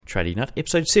Trading Nut,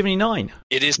 episode 79.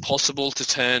 It is possible to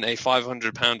turn a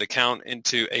 £500 account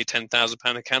into a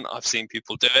 £10,000 account. I've seen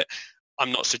people do it.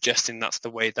 I'm not suggesting that's the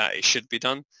way that it should be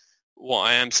done. What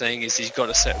I am saying is you've got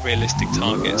to set realistic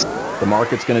targets. The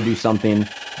market's going to do something.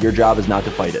 Your job is not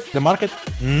to fight it. The market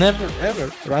never,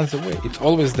 ever runs away. It's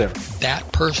always there.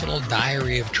 That personal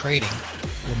diary of trading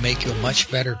will make you a much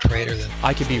better trader than...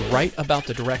 I could be right about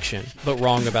the direction, but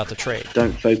wrong about the trade.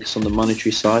 Don't focus on the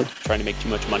monetary side. Trying to make too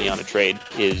much money on a trade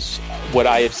is what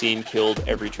I have seen killed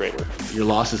every trader. Your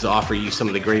losses offer you some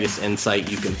of the greatest insight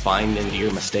you can find into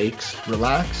your mistakes.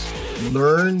 Relax,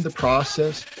 learn the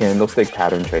process. Candlestick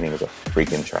pattern trading is a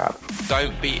freaking trap.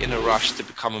 Don't be in a rush to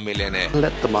become a millionaire.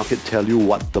 Let the market tell you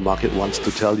what the market wants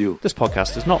to tell you. This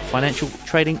podcast is not financial,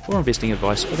 trading, or investing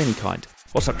advice of any kind.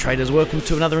 What's up, traders? Welcome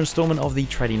to another installment of the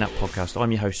Trading Nut podcast.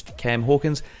 I'm your host, Cam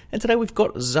Hawkins, and today we've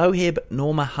got Zohaib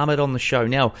Nurmohamed on the show.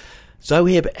 Now,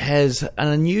 Zohaib has an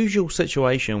unusual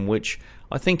situation, which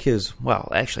I think is,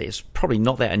 well, actually, it's probably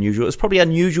not that unusual. It's probably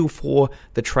unusual for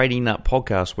the Trading Nut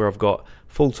podcast, where I've got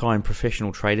full-time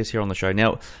professional traders here on the show.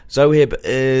 Now, Zohaib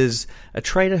is a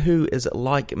trader who is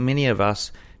like many of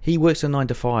us. He works a 9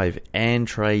 to 5 and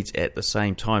trades at the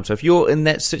same time. So if you're in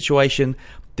that situation,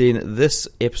 then this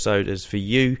episode is for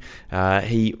you.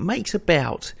 He makes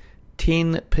about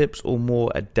 10 pips or more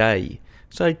a day.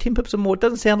 So 10 pips or more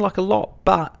doesn't sound like a lot,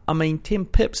 but I mean 10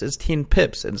 pips is 10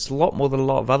 pips, and it's a lot more than a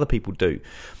lot of other people do.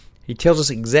 He tells us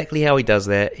exactly how he does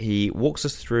that. He walks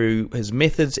us through his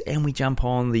methods, and we jump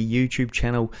on the YouTube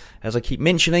channel, as I keep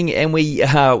mentioning, and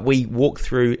we walk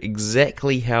through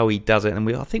exactly how he does it. And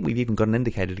I think we've even got an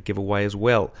indicator to give away as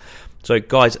well. So,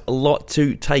 guys, a lot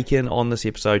to take in on this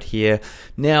episode here.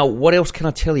 Now, what else can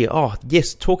I tell you? Oh,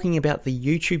 yes, talking about the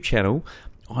YouTube channel,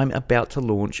 I'm about to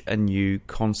launch a new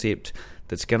concept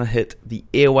that's going to hit the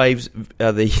airwaves,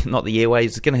 not the airwaves,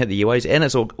 it's going to hit the airwaves, and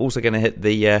it's also going to hit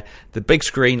the big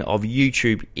screen of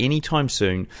YouTube anytime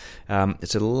soon.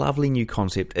 It's a lovely new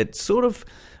concept. It's sort of,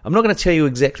 I'm not going to tell you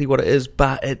exactly what it is,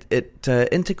 but it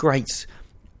integrates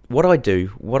what I do,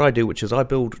 which is I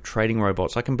build trading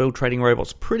robots. I can build trading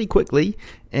robots pretty quickly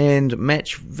and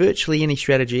match virtually any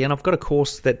strategy, and I've got a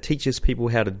course that teaches people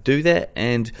how to do that.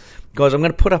 And guys, I'm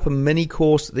going to put up a mini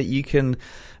course that you can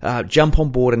jump on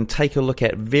board and take a look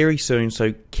at very soon,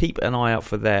 so keep an eye out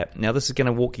for that. Now, this is going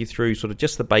to walk you through sort of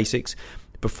just the basics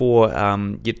before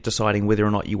you're deciding whether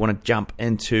or not you want to jump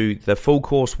into the full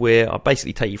course, where I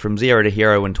basically take you from zero to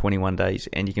hero in 21 days,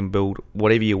 and you can build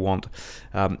whatever you want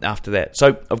after that.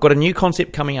 So I've got a new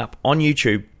concept coming up on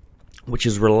YouTube, which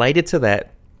is related to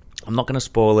that. I'm not going to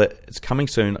spoil it. It's coming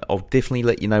soon. I'll definitely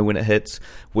let you know when it hits,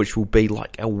 which will be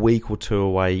like a week or two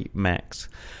away max.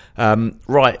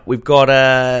 Right, we've got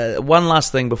one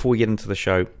last thing before we get into the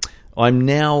show. I'm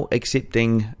now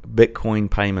accepting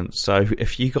Bitcoin payments. So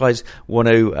if you guys want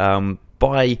to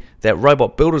buy that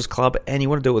Robot Builders Club and you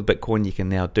want to do it with Bitcoin, you can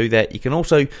now do that. You can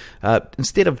also,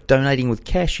 instead of donating with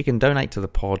cash, you can donate to the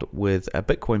pod with a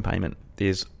Bitcoin payment.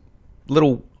 There's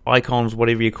little icons,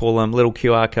 whatever you call them, little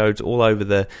QR codes all over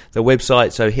the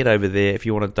website, so head over there if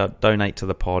you want to donate to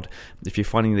the pod. If you're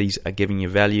finding these are giving you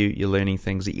value, you're learning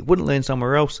things that you wouldn't learn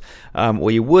somewhere else,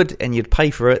 or you would and you'd pay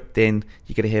for it, then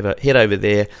you're going to head over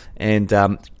there and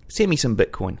send me some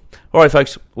Bitcoin. Alright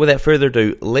folks, without further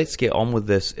ado, let's get on with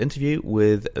this interview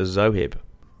with Zohaib.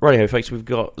 Righty-ho folks, we've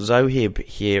got Zohaib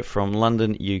here from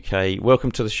London, UK.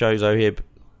 Welcome to the show, Zohaib.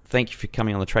 Thank you for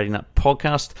coming on the Trading Nut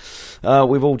podcast.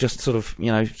 We've all just sort of,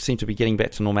 seem to be getting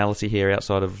back to normality here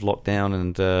outside of lockdown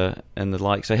and the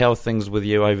like. So how are things with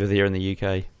you over there in the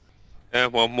UK?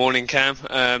 Well, morning, Cam.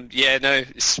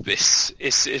 It's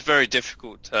very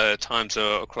difficult times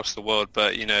across the world,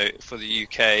 but for the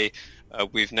UK,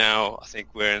 we've now, I think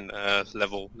we're in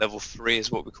level 3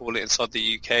 is what we call it inside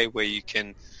the UK, where you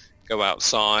can go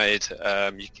outside,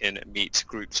 you can meet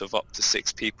groups of up to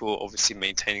 6 people, obviously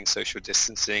maintaining social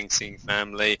distancing, seeing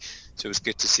family. So it was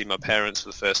good to see my parents for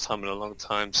the first time in a long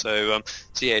time. So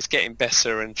yeah, it's getting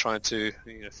better and trying to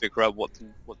figure out what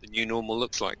the new normal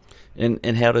looks like.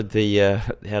 And how did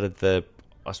the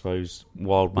I suppose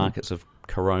wild markets of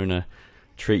Corona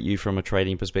treat you from a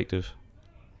trading perspective?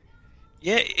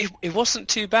 Yeah, it wasn't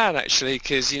too bad actually,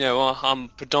 because I'm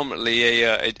predominantly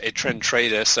a trend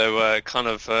trader, so kind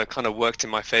of worked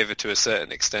in my favour to a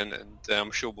certain extent, and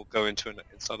I'm sure we'll go inside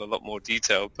a lot more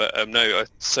detail. But no,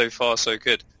 so far so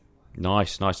good.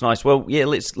 Nice. Well, yeah,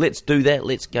 let's do that.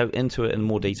 Let's go into it in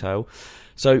more detail.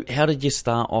 So, how did you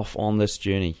start off on this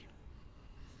journey?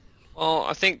 Well,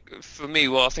 I think for me,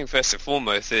 first and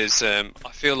foremost is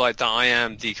I feel like that I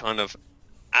am the kind of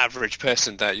average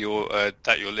person that your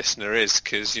listener is,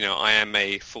 because I am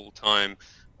a full-time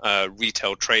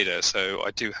retail trader, so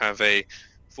I do have a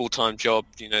full-time job,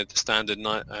 the standard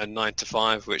 9 to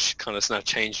 5, which kind of has now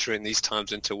changed during these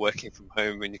times into working from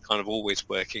home when you're kind of always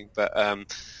working. But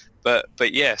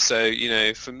yeah, so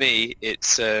for me,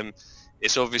 it's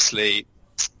obviously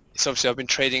I've been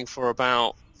trading for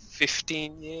about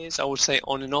 15 years, I would say,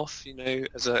 on and off,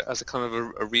 as a kind of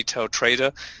a retail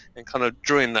trader, and kind of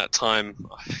during that time,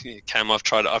 Cam, I've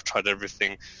tried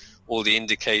everything. All the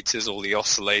indicators, all the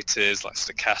oscillators like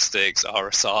stochastics,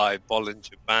 RSI,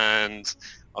 Bollinger Bands.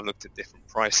 I've looked at different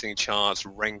pricing charts,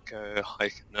 Renko,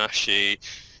 Heikin-Ashi,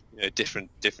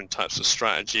 different types of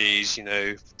strategies.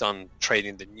 Done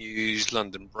trading the news,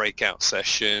 London breakout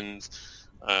sessions,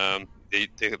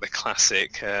 the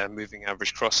classic moving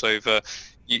average crossover.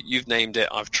 You've named it.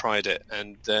 I've tried it,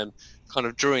 and kind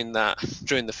of during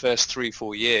the first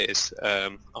 3-4 years, I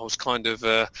was kind of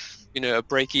a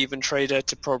break-even trader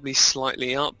to probably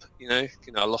slightly up. I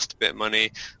lost a bit of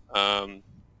money, and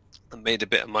made a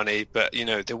bit of money, but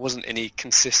there wasn't any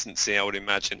consistency, I would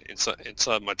imagine,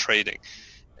 inside my trading.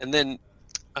 And then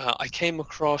I came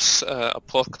across a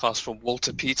podcast from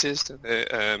Walter Peters.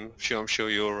 I'm sure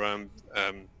you're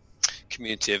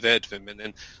community have heard of him, and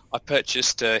then I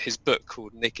purchased his book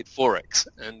called Naked Forex,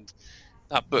 and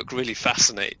that book really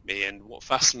fascinated me. And what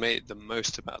fascinated the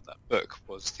most about that book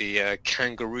was the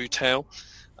kangaroo tail,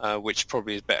 which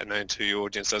probably is better known to your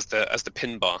audience as the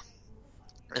pin bar.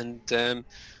 And I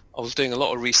was doing a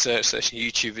lot of research, searching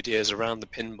YouTube videos around the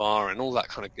pin bar and all that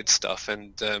kind of good stuff,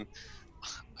 and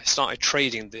I started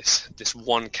trading this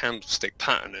one candlestick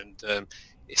pattern, and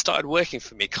it started working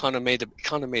for me. Kind of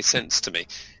made sense to me.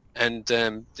 And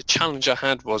the challenge I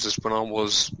had was when I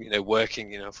was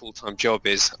working a full-time job,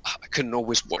 is I couldn't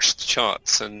always watch the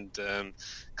charts and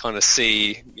kind of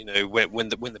see when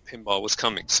the pin bar was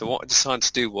coming. So what I decided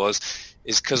to do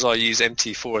is because I use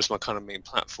MT4 as my kind of main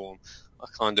platform, I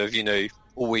kind of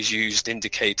always used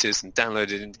indicators and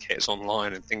downloaded indicators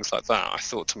online and things like that. I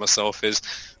thought to myself,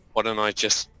 why don't I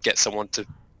just get someone to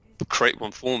create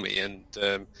one for me?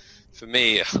 And for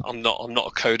me, I'm not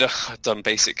a coder. I've done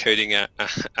basic coding at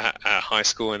high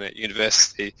school and at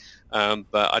university,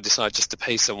 but I decided just to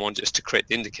pay someone just to create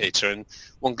the indicator. And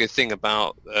one good thing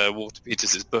about Walter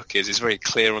Peters' book is he's very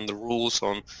clear on the rules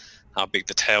on how big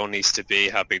the tail needs to be,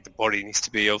 how big the body needs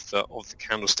to be of the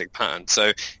candlestick pattern. So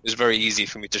it was very easy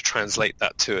for me to translate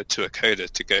that to a coder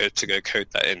to go code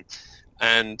that in.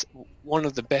 And one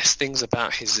of the best things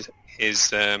about his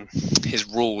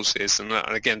rules is, and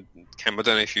again, Cam, I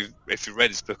don't know if you've read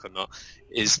his book or not,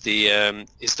 is the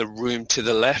room to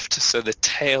the left. So the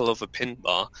tail of a pin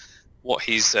bar, what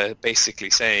he's basically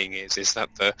saying is that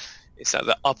the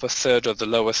upper third or the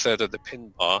lower third of the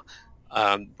pin bar,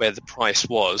 where the price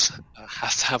was,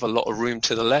 has to have a lot of room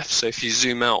to the left. So if you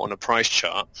zoom out on a price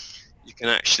chart, you can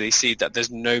actually see that there's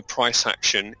no price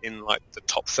action in like the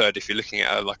top third if you're looking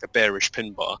at like a bearish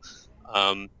pin bar,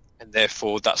 and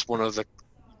therefore that's one of the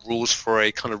rules for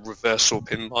a kind of reversal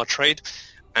pin bar trade.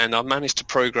 And I managed to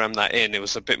program that in. It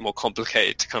was a bit more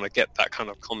complicated to kind of get that kind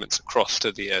of comments across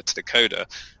to the coder,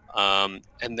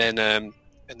 and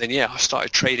then yeah, I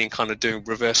started trading, kind of doing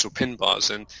reversal pin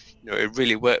bars, and it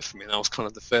really worked for me. And that was kind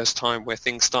of the first time where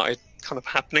things started kind of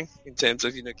happening in terms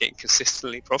of getting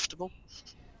consistently profitable.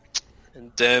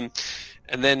 And then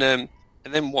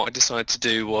what I decided to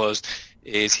do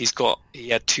he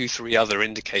had 2-3 other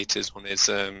indicators on his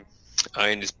in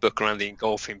his book around the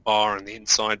engulfing bar and the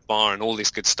inside bar and all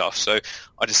this good stuff. So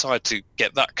I decided to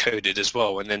get that coded as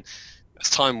well. And then as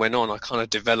time went on, I kind of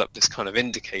developed this kind of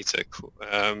indicator.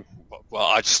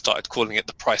 I just started calling it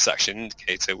the price action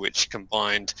indicator, which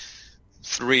combined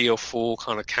 3 or 4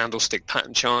 kind of candlestick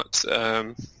pattern charts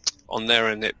on there,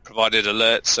 and it provided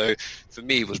alerts. So for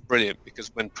me, it was brilliant, because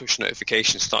when push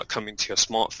notifications start coming to your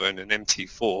smartphone in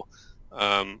MT4,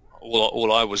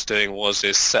 all I was doing was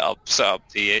set up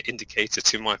the indicator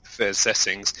to my preferred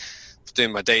settings,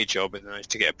 doing my day job, and then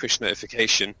to get a push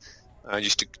notification, I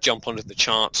used to jump onto the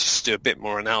charts, just do a bit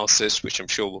more analysis, which I'm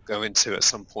sure we'll go into at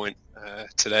some point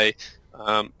today,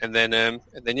 and then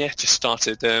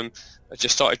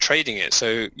just started trading it.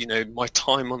 So my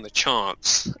time on the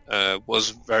charts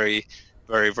was very,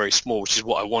 very, very small, which is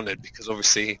what I wanted, because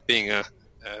obviously being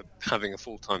having a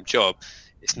full-time job,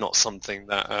 it's not something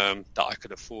that I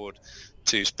could afford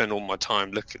to spend all my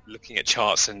time looking at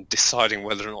charts and deciding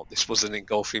whether or not this was an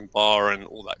engulfing bar and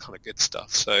all that kind of good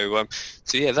stuff. So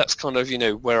yeah, that's kind of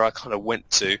where I kind of went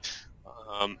to,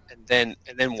 and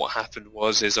then what happened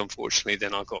is unfortunately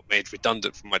then I got made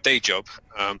redundant from my day job.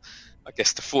 I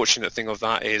guess the fortunate thing of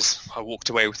that is I walked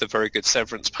away with a very good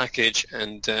severance package,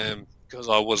 and because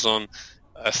I was on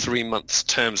 3 months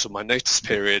terms of my notice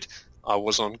period, I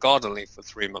was on garden leave for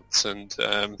 3 months, and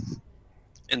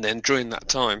And then during that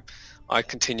time, I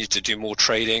continued to do more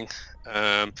trading,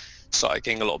 started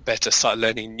getting a lot better, started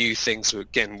learning new things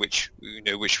again, which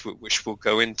we'll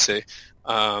go into.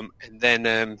 And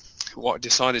then what I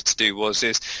decided to do was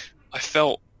I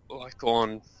felt like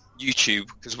on YouTube,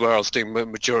 because where I was doing the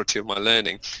majority of my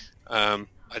learning,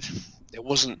 there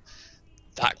wasn't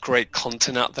that great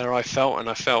content out there, I felt, and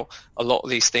I felt a lot of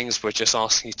these things were just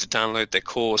asking you to download their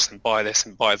course and buy this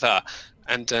and buy that.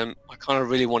 And I kind of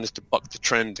really wanted to buck the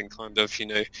trend and kind of,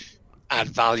 add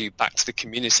value back to the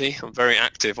community. I'm very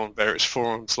active on various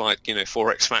forums like,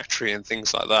 Forex Factory and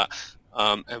things like that.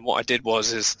 And what I did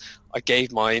was I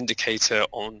gave my indicator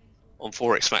on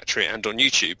Forex Factory and on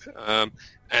YouTube.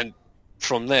 And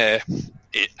from there,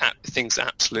 things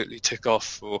absolutely took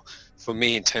off for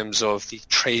me in terms of the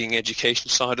trading education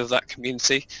side of that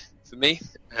community for me.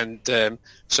 And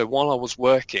so while I was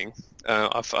working,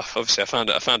 I found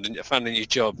a new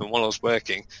job, and while I was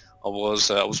working, I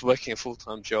was working a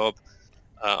full-time job.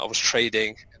 I was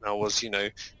trading, and I was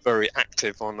very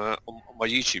active on my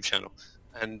YouTube channel,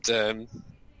 and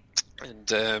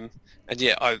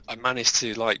yeah, I managed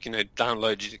to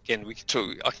download it again. We can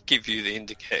talk. I can give you the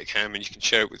indicator, Cam, and you can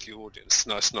share it with your audience.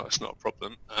 No, it's not a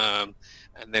problem. And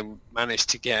then managed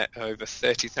to get over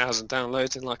 30,000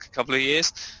 downloads in like a couple of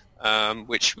years,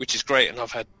 which is great. And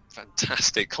I've had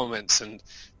fantastic comments and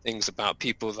things about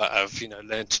people that have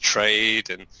learned to trade,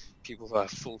 and people who have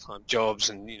full-time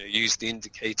jobs and use the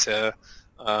indicator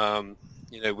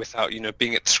without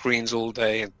being at the screens all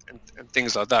day and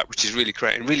things like that, which is really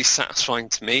great and really satisfying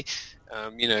to me.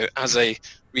 As a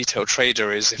retail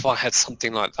trader, is if I had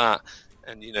something like that,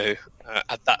 and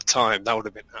at that time, that would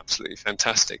have been absolutely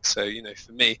fantastic. So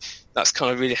for me, that's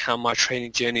kind of really how my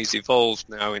training journey's evolved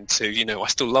now into I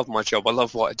still love my job, I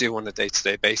love what I do on a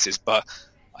day-to-day basis, but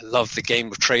I love the game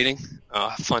of trading.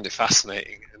 I find it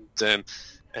fascinating, and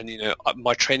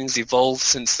my training's evolved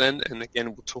since then, and again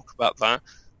we'll talk about that.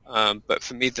 But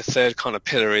for me, the third kind of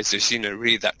pillar is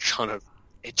really that kind of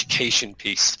education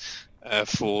piece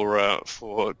for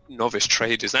novice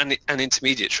traders and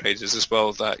intermediate traders as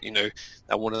well, that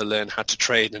that want to learn how to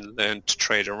trade and learn to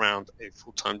trade around a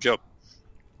full-time job.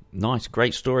 Nice,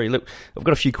 great story. Look, I've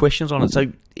got a few questions on it.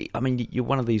 So, I mean, you're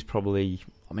one of these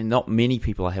not many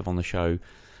people I have on the show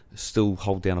still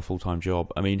hold down a full-time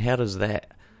job. I mean, how did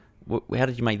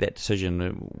you make that decision?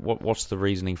 What's the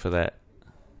reasoning for that?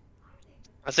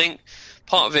 I think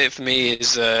part of it for me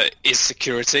is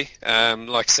security.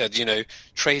 Like I said,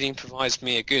 trading provides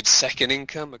me a good second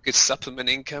income, a good supplement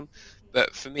income.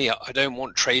 But for me, I don't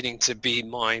want trading to be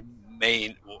my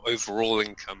main or overall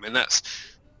income, and that's,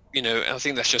 I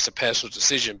think that's just a personal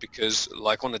decision, because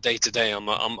like on a day-to-day, I'm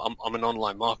an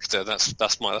online marketer.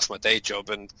 That's my day job,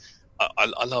 and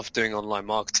I love doing online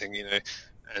marketing,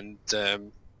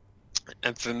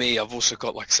 and for me, I've also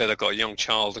got, like I said, I've got a young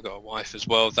child, I've got a wife as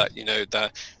well, that,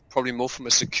 that probably more from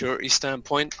a security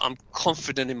standpoint, I'm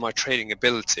confident in my trading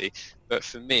ability, but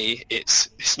for me,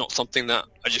 it's not something that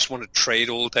I just want to trade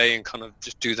all day and kind of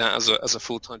just do that as a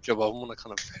full-time job. I want to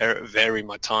kind of vary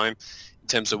my time in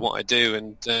terms of what I do,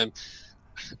 and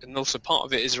also part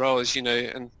of it as well is,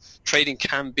 and trading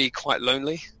can be quite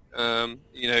lonely.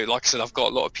 Like I said, I've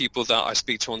got a lot of people that I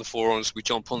speak to on the forums. We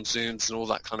jump on Zooms and all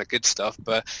that kind of good stuff.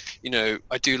 But,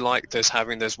 I do like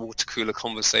having those water cooler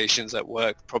conversations at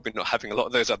work. Probably not having a lot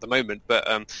of those at the moment, but,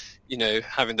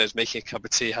 having those, making a cup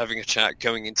of tea, having a chat,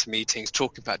 going into meetings,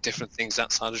 talking about different things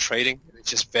outside of trading. It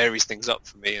just varies things up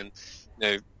for me. And,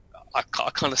 I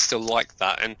kind of still like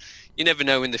that. And you never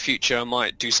know, in the future, I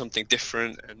might do something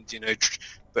different. And,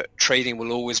 but trading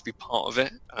will always be part of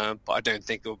it. But I don't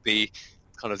think it will be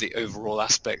kind of the overall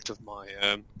aspect of my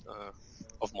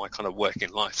kind of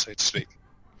working life, so to speak.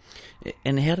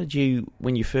 And how did you,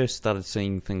 when you first started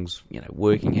seeing things,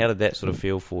 working, how did that sort of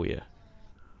feel for you?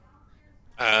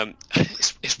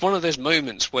 It's one of those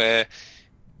moments where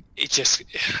it just,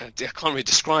 I can't really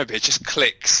describe it. It just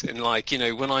clicks, and like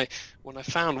when I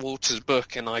found Walter's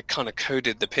book and I kind of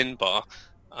coded the pin bar,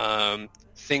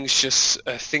 things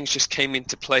just came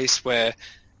into place where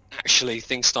actually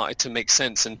things started to make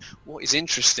sense. And what is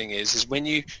interesting is when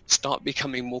you start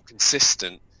becoming more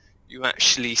consistent, you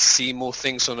actually see more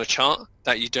things on a chart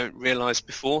that you don't realize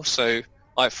before. So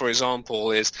like, for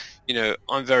example, is,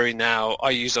 I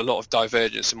use a lot of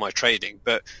divergence in my trading,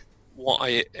 but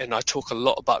I talk a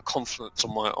lot about confluence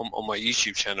on my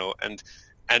YouTube channel, and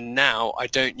now I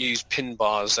don't use pin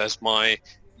bars as my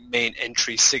main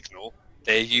entry signal.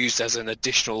 They're used as an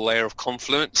additional layer of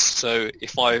confluence. So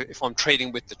if I'm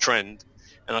trading with the trend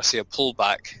and I see a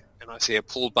pullback,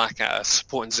 at a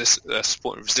support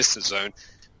and resistance zone,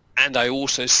 and I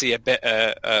also see a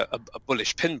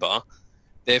bullish pin bar,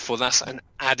 Therefore, that's an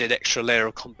added extra layer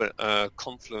of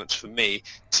confluence for me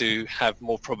to have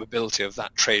more probability of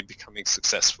that trade becoming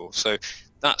successful. So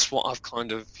that's what I've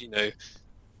kind of,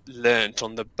 learned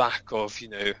on the back of,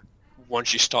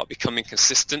 once you start becoming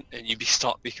consistent and you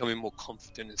start becoming more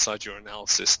confident inside your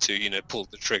analysis to, pull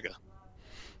the trigger.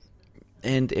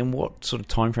 And what sort of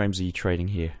timeframes are you trading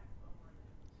here?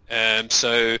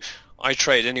 So I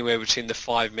trade anywhere between the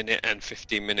 5-minute and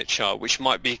 15-minute chart, which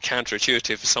might be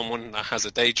counterintuitive for someone that has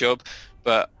a day job,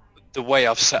 but the way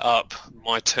I've set up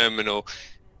my terminal,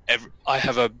 I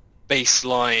have a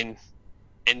baseline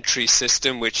entry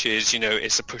system, which is,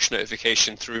 it's a push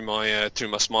notification through my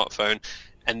smartphone,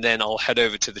 and then I'll head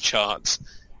over to the charts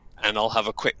and I'll have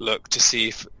a quick look to see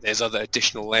if there's other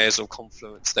additional layers of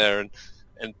confluence there.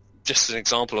 And just an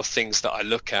example of things that I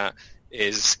look at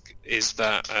is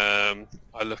that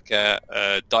I look at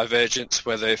divergence,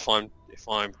 whether if I'm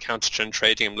counter trend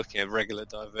trading, I'm looking at regular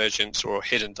divergence or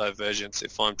hidden divergence.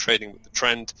 If I'm trading with the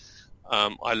trend,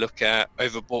 I look at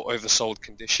overbought, oversold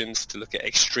conditions to look at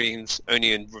extremes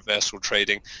only in reversal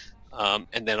trading.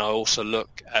 And then I also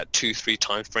look at 2-3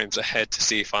 time frames ahead to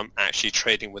see if I'm actually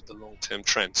trading with the long-term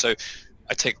trend. So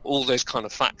I take all those kind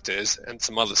of factors and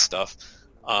some other stuff,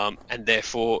 and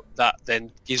therefore that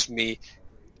then gives me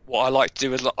what I like to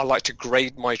do is I like to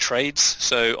grade my trades.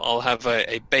 So I'll have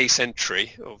a base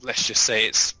entry of, let's just say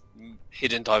it's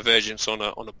hidden divergence on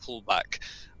a pullback,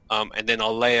 and then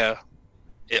I'll layer,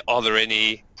 are there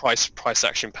any price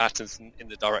action patterns in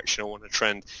the direction I want to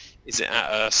trend? Is it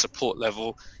at a support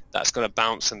level that's going to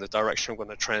bounce in the direction I'm going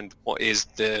to trend? What is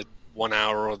the 1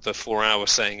 hour or the 4 hour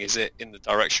saying? Is it in the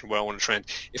direction where I want to trend?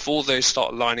 If all those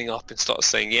start lining up and start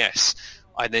saying yes,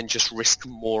 I then just risk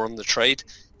more on the trade.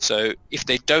 So if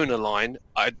they don't align,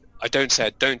 I don't say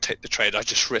I don't take the trade. I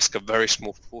just risk a very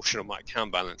small portion of my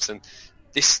account balance. And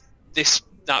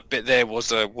that bit there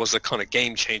was a kind of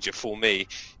game changer for me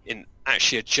in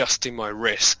actually adjusting my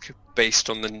risk based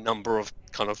on the number of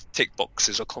kind of tick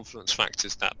boxes or confluence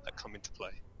factors that come into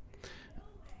play.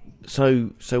 So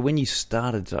when you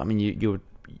started, I mean,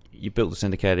 you built this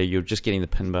indicator, you're just getting the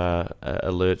pin bar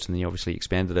alerts, and then you obviously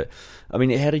expanded it. I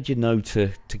mean, how did you know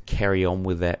to carry on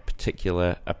with that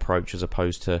particular approach as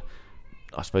opposed to,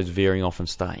 I suppose, veering off and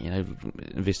start,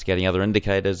 investigating other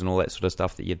indicators and all that sort of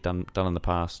stuff that you'd done in the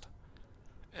past?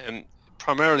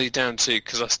 Primarily down to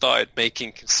because I started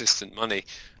making consistent money,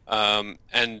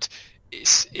 and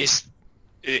it's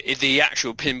the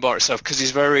actual pin bar itself, because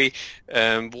he's very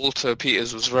Walter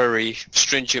Peters was very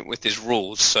stringent with his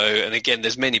rules. So, and again,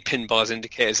 there's many pin bars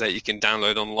indicators that you can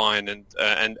download online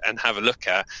and have a look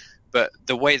at. But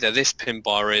the way that this pin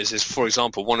bar is for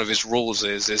example, one of his rules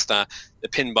is that the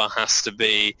pin bar has to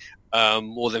be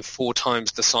more than 4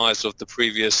 times the size of the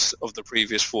previous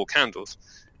 4 candles.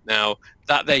 Now,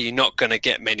 that there, you're not going to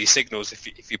get many signals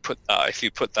if you put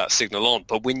that signal on.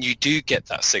 But when you do get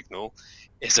that signal,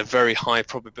 it's a very high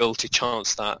probability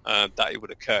chance that it would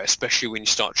occur, especially when you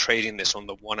start trading this on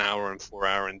the 1 hour and 4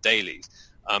 hour and dailies.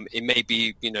 It may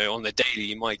be, on the daily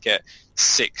you might get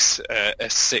 6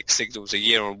 signals a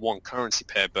year on one currency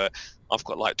pair, but I've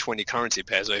got like 20 currency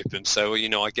pairs open, so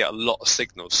I get a lot of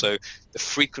signals. So the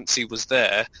frequency was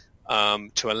there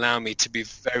to allow me to be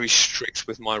very strict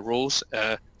with my rules.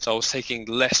 So I was taking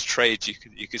less trades,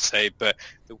 you could say, but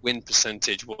the win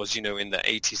percentage was, in the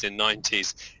 80s and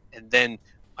 90s. And then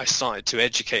I started to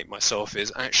educate myself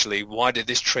is actually, why did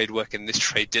this trade work and this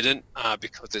trade didn't?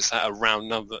 Because it's at a round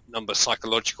number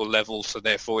psychological level, so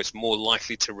therefore it's more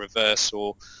likely to reverse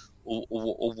or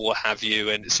what have you.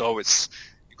 And so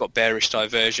you've got bearish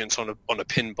divergence on a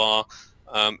pin bar.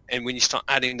 And when you start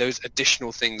adding those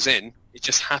additional things in, it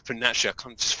just happened naturally. I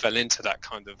kind of just fell into that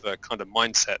kind of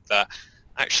mindset that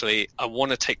actually I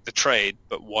want to take the trade,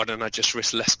 but why don't I just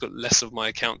risk less of my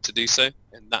account to do so?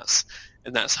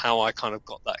 And that's how I kind of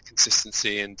got that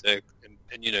consistency and the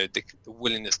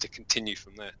willingness to continue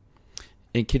from there.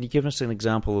 And can you give us an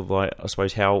example of, like, I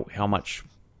suppose, how much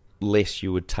less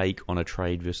you would take on a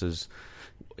trade versus,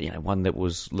 one that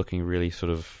was looking really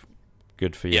sort of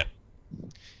good for you?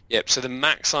 Yep. So the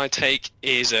max I take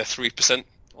is 3%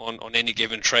 on any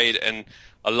given trade, and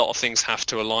a lot of things have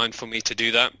to align for me to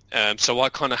do that. So I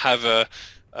kind of have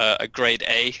a grade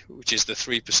A, which is the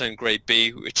 3%, grade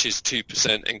B, which is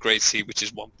 2%, and grade C, which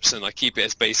is 1%. I keep it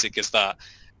as basic as that.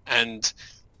 And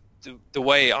the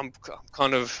way I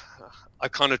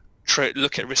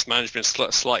look at risk management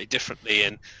slightly differently,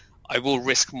 and I will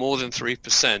risk more than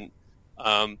 3%,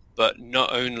 but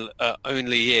not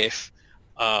only if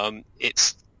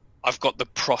I've got the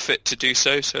profit to do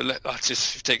so. So let's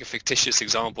just take a fictitious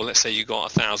example. Let's say you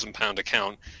got £1,000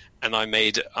 account, and I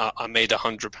made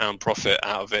 £100 profit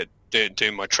out of it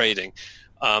doing my trading.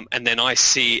 and then I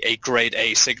see a grade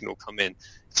A signal come in.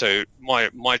 So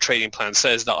my trading plan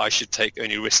says that I should take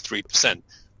only risk 3%,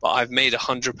 but I've made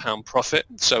 £100 profit.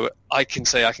 So I can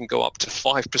say I can go up to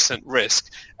 5%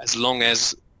 risk as long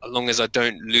as I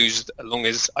don't lose, as long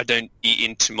as I don't eat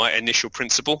into my initial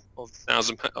principal of the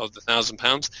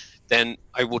 £1,000, then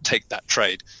I will take that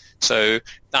trade. So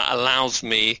that allows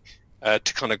me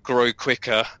to kind of grow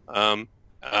quicker.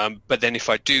 But then if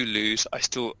I do lose, I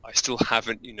still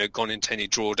haven't gone into any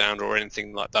drawdown or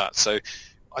anything like that. So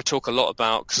I talk a lot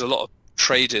about, because a lot of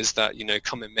traders that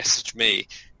come and message me,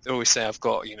 they always say I've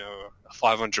got a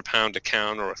 £500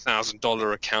 account or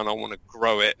 $1,000 account. I want to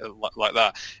grow it like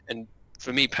that. And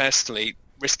for me personally,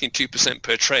 risking 2%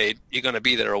 per trade, you're going to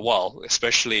be there a while.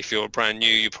 Especially if you're brand new,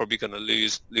 you're probably going to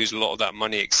lose a lot of that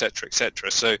money, etc.,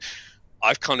 etc. So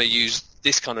I've kind of used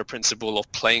this kind of principle of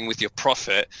playing with your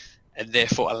profit, and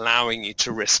therefore allowing you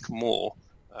to risk more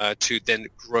to then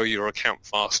grow your account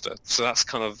faster. So that's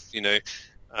kind of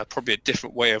probably a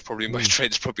different way of probably most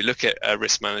traders probably look at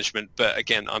risk management. But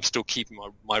again, I'm still keeping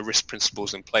my risk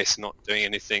principles in place, not doing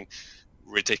anything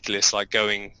ridiculous like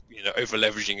going over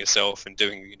leveraging yourself and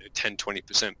doing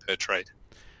 10-20% per trade.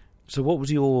 So what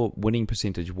was your winning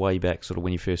percentage way back sort of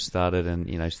when you first started and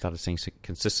started seeing some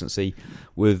consistency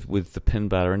with the pin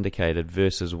bar indicated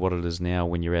versus what it is now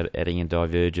when you're adding in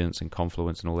divergence and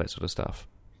confluence and all that sort of stuff?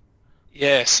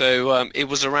 Yeah, so it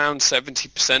was around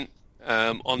 70%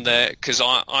 on there, because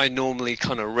I normally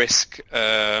kind of risk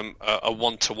a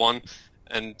 1-to-1,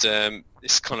 and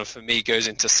this kind of for me goes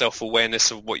into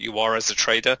self-awareness of what you are as a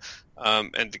trader.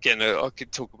 And again, I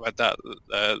could talk about that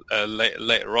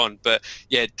later on. But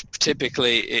yeah,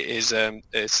 typically it is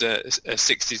it's a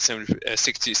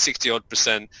 60 odd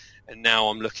percent, and now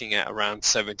I'm looking at around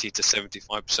 70 to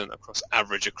 75%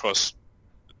 across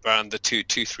around the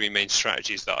three main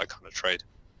strategies that I kind of trade.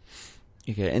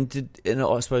 Okay, and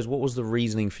I suppose what was the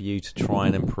reasoning for you to try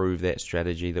and improve that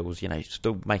strategy that was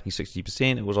still making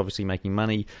 60%? It was obviously making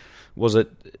money. Was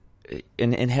it?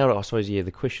 And how? I suppose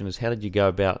the question is, how did you go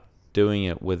about doing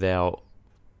it without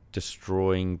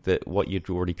destroying what you'd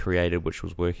already created, which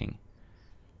was working?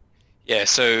 Yeah.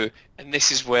 So, and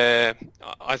this is where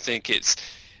I think it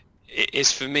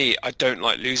is for me. I don't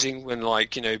like losing when,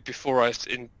 before at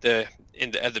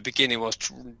the beginning, I was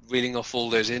reeling off all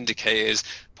those indicators.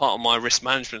 Part of my risk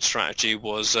management strategy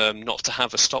was not to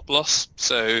have a stop loss.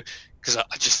 So, because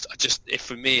I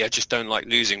just don't like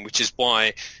losing, which is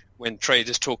why when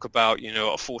traders talk about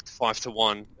a 4 to 5 to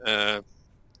 1. A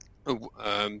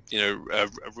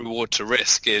reward to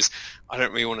risk is I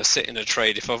don't really want to sit in a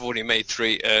trade if I've already made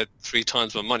three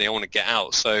times my money. I want to get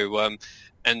out. So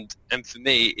and for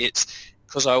me, it's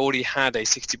because I already had a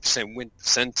 60% win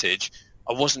percentage.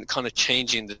 I wasn't kind of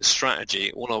changing the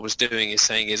strategy. All I was doing is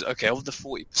saying okay, of the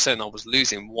 40% I was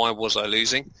losing, why was I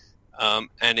losing?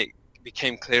 And it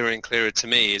became clearer and clearer to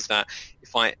me is that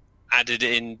if I added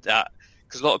in that.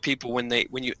 Because a lot of people, when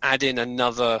you add in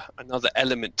another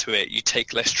element to it, you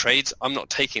take less trades. I'm not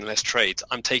taking less trades.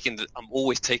 I'm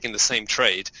always taking the same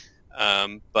trade,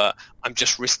 but I'm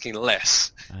just risking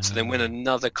less. So then when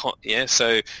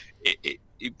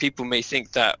people may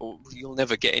think that you'll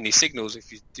never get any signals if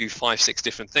you do 5-6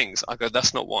 different things. I go,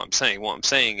 that's not what I'm saying. What I'm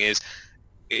saying is,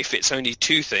 if it's only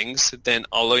 2 things, then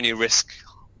I'll only risk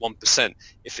 1%.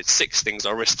 If it's 6 things,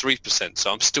 I'll risk 3%.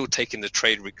 So I'm still taking the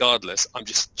trade regardless. I'm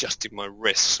just adjusting my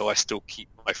risk, so I still keep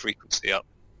my frequency up.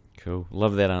 Cool.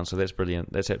 Love that answer. That's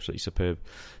brilliant. That's absolutely superb.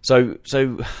 So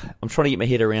I'm trying to get my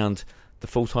head around the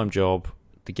full-time job,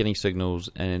 the getting signals,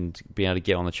 and being able to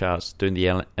get on the charts, doing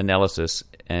the analysis,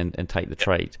 and take the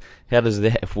trade. How does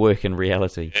that work in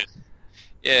reality?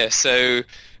 Yeah. So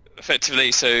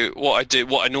effectively, what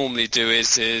I normally do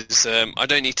is I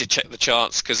don't need to check the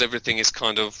charts because everything is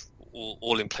kind of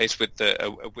all in place with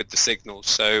the signals.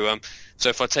 So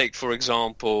if I take, for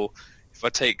example,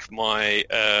 my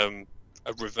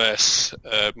reverse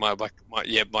my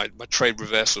trade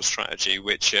reversal strategy,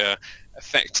 which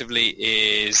effectively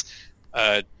is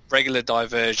regular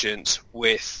divergence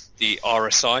with the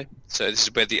RSI. So this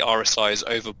is where the RSI is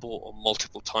overbought on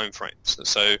multiple time frames.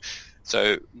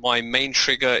 So my main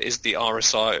trigger is the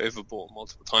RSI overbought on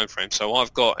multiple time frames. So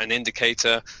I've got an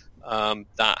indicator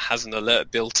that has an alert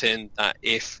built in that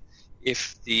if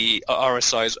the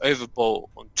RSI is overbought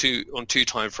on two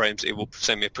time frames, it will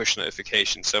send me a push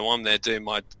notification. So I'm there doing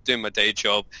my day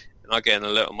job, and I get an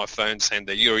alert on my phone saying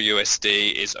that Euro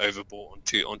USD is overbought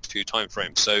on two time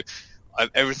frames. So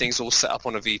everything's all set up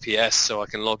on a VPS, so I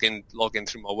can log in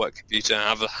through my work computer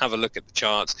and have a look at the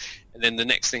charts. And then the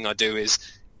next thing I do is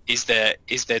there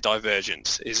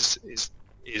divergence? Is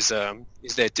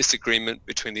there disagreement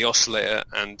between the oscillator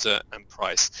and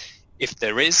price? If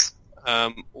there is,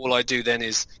 all I do then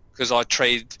is, because I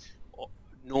trade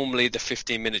normally the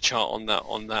 15-minute chart on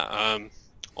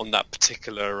that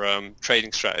particular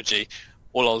trading strategy,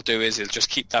 all I'll do is just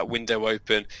keep that window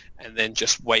open and then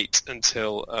just wait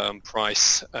until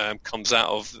price comes out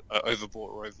of overbought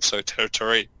or oversold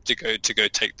territory to go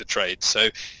take the trade. So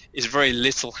it's very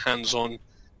little hands-on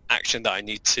action that I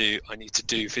need to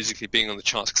do physically being on the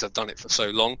charts, because I've done it for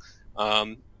so long.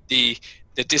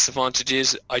 The disadvantage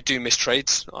is I do miss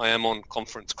trades. I am on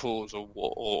conference calls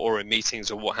or in meetings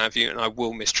or what have you, and I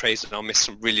will miss trades, and I'll miss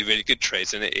some really, really good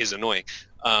trades, and it is annoying.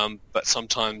 But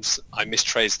sometimes I miss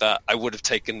trades that I would have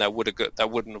taken that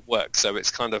wouldn't have worked. So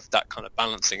it's kind of that kind of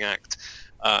balancing act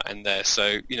in there.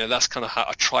 So that's kind of how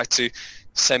I try to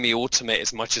semi-automate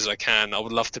as much as I can. I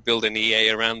would love to build an EA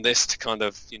around this to kind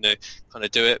of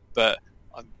do it, but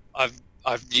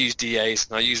I've used EAs,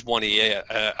 and I use one EA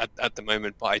at the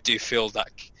moment, but I do feel that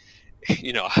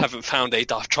I haven't found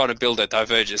I've tried to build a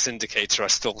divergence indicator. I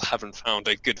still haven't found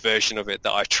a good version of it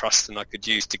that I trust and I could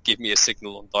use to give me a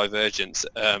signal on divergence.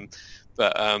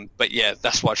 But yeah,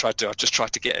 that's what I try to do. I just try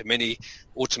to get as many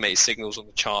automated signals on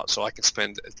the chart so I can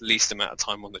spend the least amount of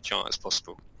time on the chart as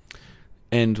possible.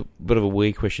 And a bit of a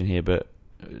weird question here, but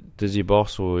does your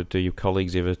boss or do your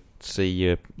colleagues ever see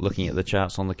you looking at the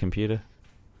charts on the computer?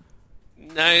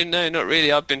 No, not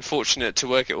really. I've been fortunate to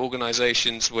work at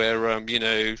organisations where,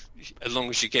 as long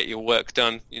as you get your work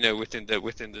done,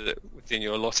 within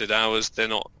your allotted hours, they're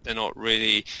not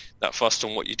really that fussed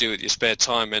on what you do with your spare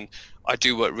time. And I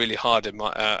do work really hard at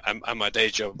my day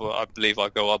job. I believe I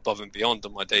go above and beyond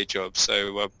on my day job.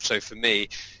 So for me,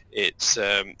 it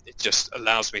just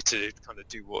allows me to kind of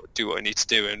do what I need to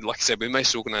do. And like I said, with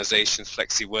most organisations,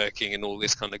 flexi working and all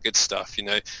this kind of good stuff,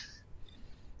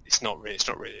 it's not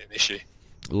really an issue.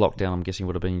 Lockdown, I'm guessing,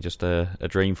 would have been just a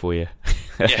dream for you.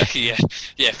 yeah.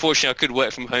 Fortunately, I could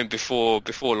work from home before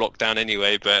lockdown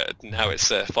anyway, but now it's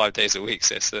 5 days a week.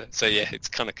 So yeah, it's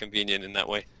kind of convenient in that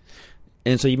way.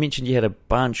 And so you mentioned you had a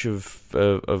bunch of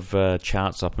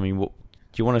charts up. I mean, do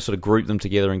you want to sort of group them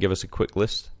together and give us a quick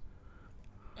list?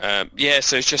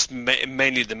 So it's just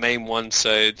mainly the main ones.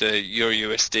 So the Euro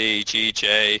USD,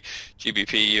 GJ,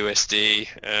 GBP USD,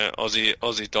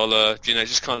 Aussie dollar.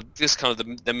 Just kind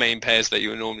of the main pairs that you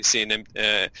would normally see in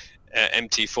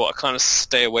MT4. I kind of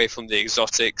stay away from the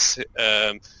exotics.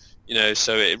 So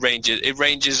it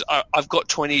ranges. I've got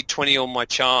 20 on my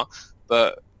chart,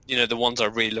 but the ones I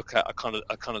really look at are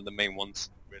kind of the main ones,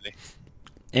 really.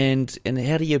 And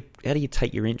how do you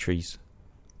take your entries?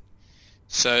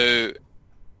 So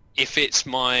if it's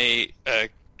my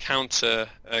counter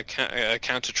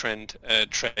trend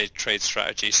trade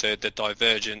strategy, so the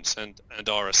divergence and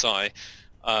RSI.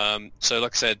 So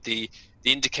like I said, the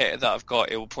indicator that I've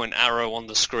got, it will put an arrow on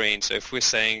the screen. So if we're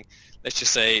saying, let's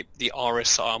just say the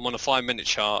RSI, I'm on a 5-minute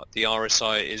chart, the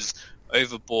RSI is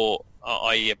overbought,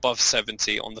 i.e. above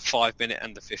 70 on the 5-minute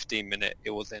and the 15-minute, it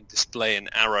will then display an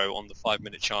arrow on the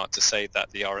 5-minute chart to say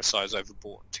that the RSI is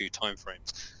overbought on 2 time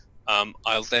frames.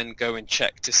 I'll then go and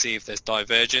check to see if there's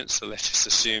divergence. So let's just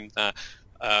assume that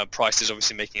price is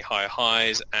obviously making higher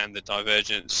highs, and the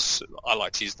divergence, I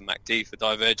like to use the MACD for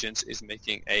divergence, is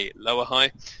making a lower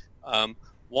high.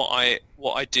 What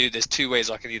I do, there's 2 ways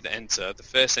I can either enter. The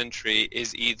first entry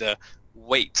is either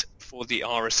wait for the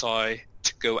RSI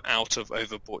to go out of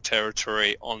overbought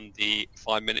territory on the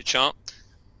 5-minute chart,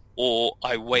 or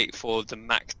I wait for the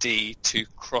MACD to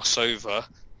cross over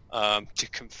to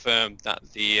confirm that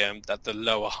the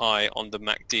lower high on the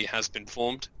MACD has been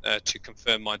formed, to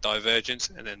confirm my divergence,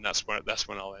 and then that's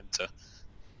when I'll enter.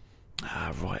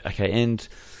 Right. Okay. And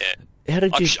how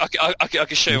did you? I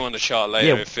can show you on the chart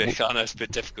later. I know it's a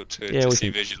bit difficult to see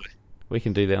visually. We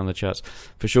can do that on the charts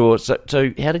for sure. So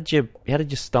how did you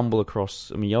stumble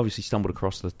across? I mean, you obviously stumbled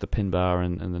across the pin bar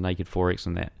and the naked forex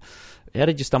and that. How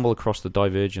did you stumble across the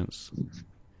divergence?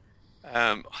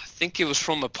 I think it was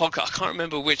from a podcast. I can't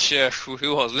remember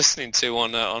who I was listening to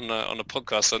on a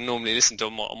podcast. I normally listen to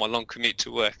on my long commute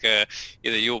to work,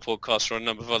 either your podcast or a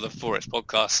number of other forex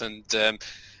podcasts.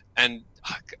 And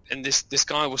this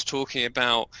guy was talking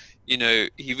about,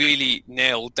 he really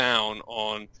nailed down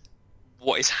on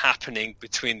what is happening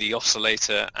between the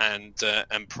oscillator and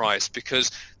price,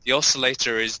 because the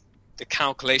oscillator the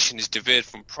calculation is derived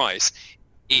from price.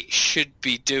 It should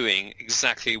be doing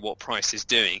exactly what price is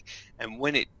doing, and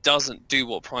when it doesn't do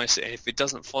what price, if it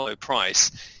doesn't follow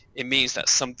price, it means that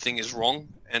something is wrong.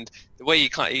 And the way he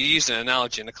used an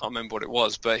analogy, and I can't remember what it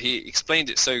was, but he explained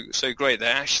it so great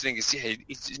that I actually think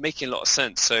it's making a lot of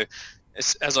sense. So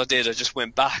as I did, I just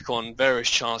went back on various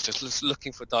charts, just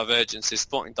looking for divergences,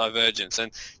 spotting divergence.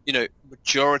 And,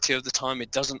 majority of the time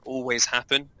it doesn't always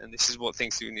happen. And this is what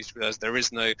things you need to realize. There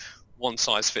is no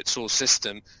one-size-fits-all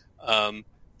system.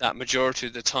 That majority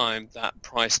of the time, that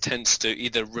price tends to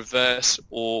either reverse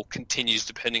or continues,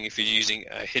 depending if you're using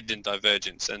a hidden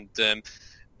divergence. And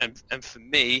for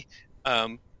me,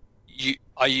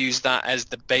 I use that as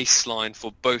the baseline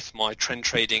for both my trend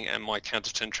trading and my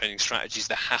counter trend trading strategies.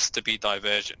 There has to be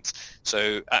divergence.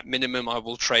 So at minimum, I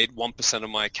will trade 1% of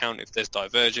my account if there's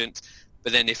divergence.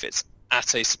 But then if it's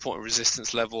at a support and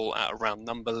resistance level, at a round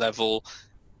number level,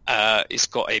 it's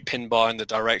got a pin bar in the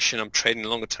direction, I'm trading a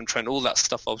longer term trend, all that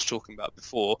stuff I was talking about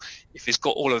before. If it's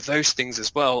got all of those things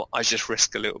as well, I just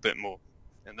risk a little bit more.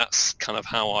 And that's kind of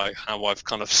how I've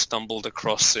kind of stumbled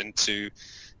across into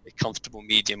a comfortable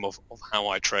medium of how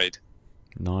I trade.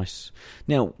 Nice.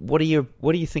 Now, what do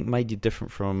you think made you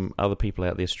different from other people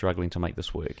out there struggling to make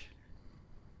this work?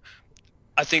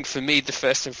 I think for me, the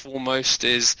first and foremost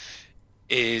is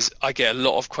I get a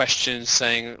lot of questions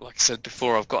saying, like I said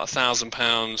before, I've got £1,000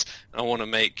 and I want to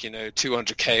make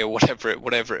 200k or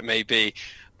whatever it may be,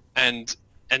 and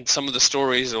some of the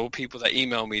stories or people that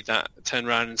email me that turn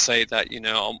around and say that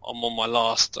I'm on my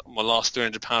last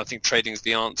 £300. I think trading's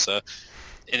the answer,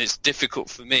 and it's difficult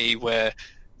for me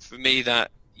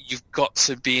that you've got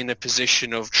to be in a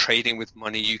position of trading with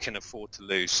money you can afford to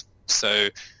lose. So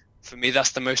for me,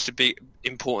 that's the most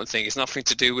important thing. It's nothing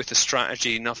to do with the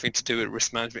strategy, nothing to do with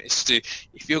risk management. It's to do,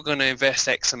 if you're going to invest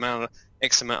X amount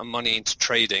of money into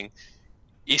trading,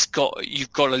 you've got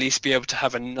to at least be able to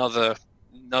have another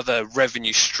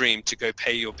revenue stream to go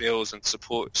pay your bills and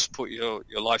support your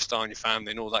lifestyle and your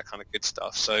family and all that kind of good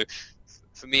stuff. So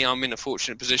for me, I'm in a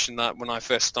fortunate position that when I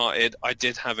first started, I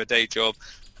did have a day job.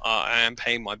 I am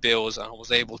paying my bills, and I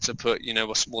was able to put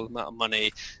a small amount of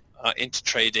money into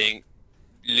trading,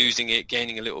 losing it,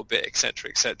 gaining a little bit,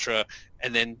 etc.,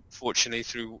 and then fortunately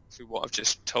through what I've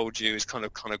just told you is kind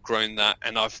of grown that,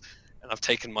 and I've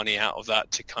taken money out of that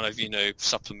to kind of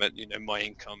supplement my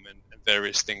income and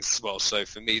various things as well. So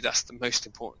for me, that's the most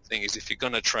important thing, is if you're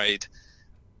going to trade,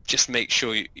 just make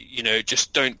sure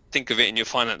just don't think of it in your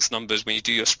finance numbers when you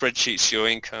do your spreadsheets, your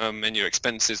income and your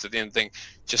expenses at the end of the thing.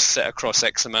 Just set across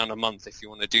X amount a month, if you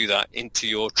want to do that, into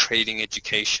your trading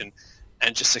education,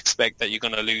 and just expect that you're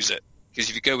going to lose it. Because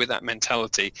if you go with that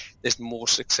mentality, there's more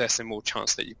success and more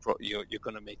chance that you're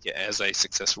going to make it as a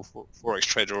successful forex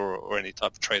trader or any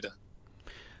type of trader.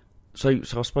 So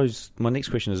I suppose my next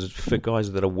question is, for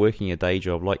guys that are working a day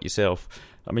job like yourself,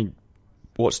 I mean,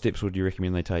 what steps would you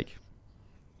recommend they take?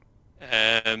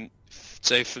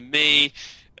 So for me,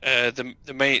 the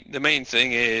main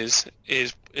thing is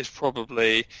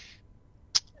probably,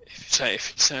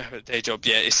 if you have a day job,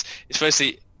 it's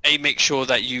firstly, make sure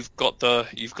that you've got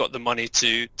the money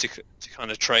to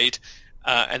kind of trade,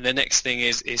 and the next thing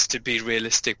is to be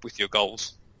realistic with your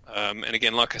goals. And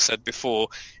again, like I said before,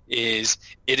 it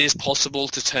is possible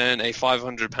to turn a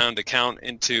 £500 account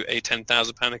into a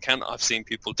 £10,000 account. I've seen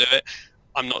people do it.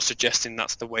 I'm not suggesting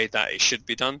that's the way that it should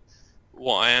be done.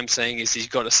 What I am saying is you've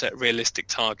got to set realistic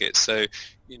targets. So,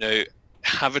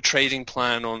 have a trading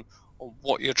plan on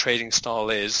what your trading style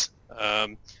is,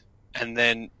 and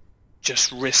then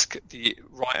just risk the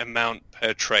right amount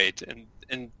per trade.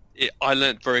 I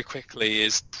learned very quickly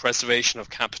is preservation of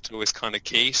capital is kind of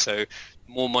key. So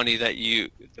the more money that you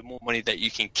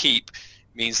can keep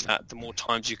means that the more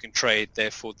times you can trade,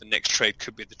 therefore the next trade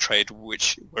could be the trade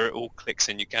where it all clicks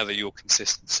and you gather your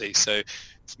consistency. So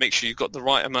make sure you've got the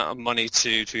right amount of money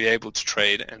to be able to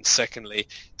trade, and secondly,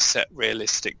 set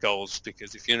realistic goals.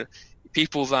 Because if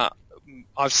people that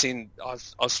I've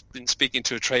been speaking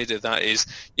to a trader that is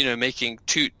making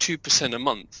 2% a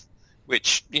month,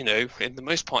 which in the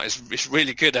most part is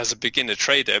really good as a beginner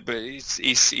trader, but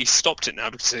he's stopped it now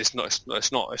because it's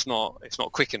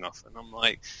not quick enough. And I'm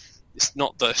like, it's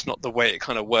not the way it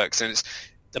kind of works. And it's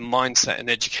the mindset and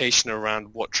education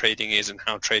around what trading is and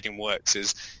how trading works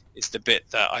is the bit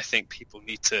that I think people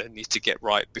need to get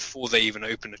right before they even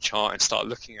open a chart and start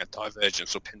looking at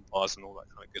divergence or pin bars and all that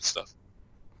kind of good stuff.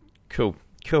 Cool.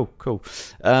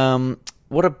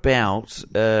 What about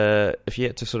if you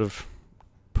had to sort of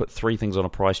put three things on a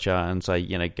price chart and say,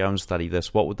 go and study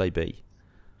this, what would they be?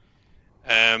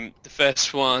 The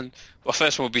first one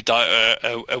would be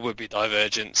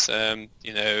divergence.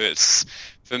 It's,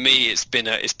 for me, it's been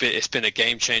a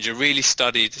game changer. Really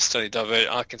study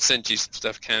divergence. I can send you some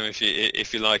stuff, Cam,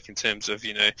 if you like, in terms of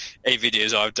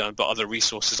videos I've done, but other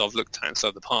resources I've looked at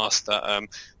inside the past that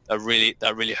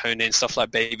really hone in. Stuff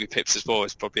like baby pips as well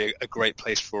is probably a great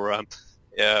place for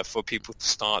for people to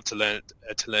start to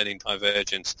learning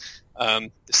divergence.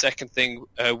 The second thing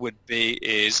would be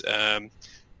is I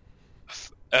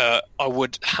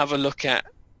would have a look at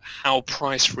how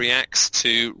price reacts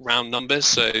to round numbers,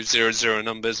 so 0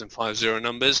 numbers and 5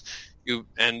 numbers.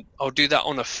 And I'll do that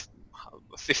on a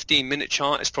 15-minute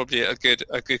chart. It's probably a good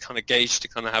kind of gauge to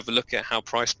kind of have a look at how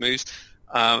price moves.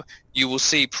 You will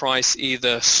see price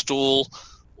either stall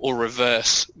or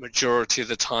reverse majority of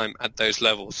the time at those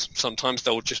levels. Sometimes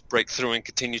they'll just break through and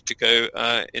continue to go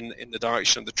in the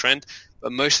direction of the trend,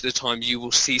 but most of the time you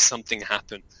will see something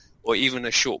happen, or even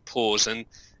a short pause, and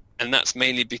that's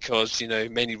mainly because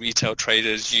many retail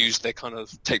traders use their kind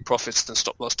of take profits and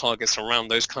stop loss targets around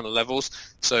those kind of levels,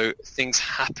 so things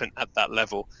happen at that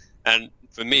level. And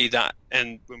for me, that,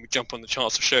 and when we jump on the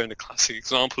charts, I'm showing a classic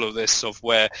example of this, of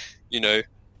where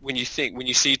when you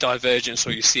see divergence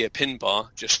or you see a pin bar,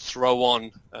 just throw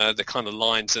on the kind of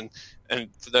lines. And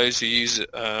for those who use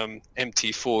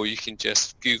MT4, you can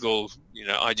just Google,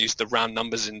 I'd use the round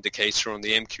numbers indicator on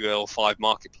the MQL5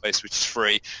 marketplace, which is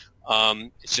free.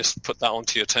 It's just put that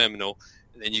onto your terminal,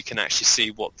 and then you can actually see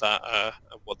what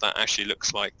that actually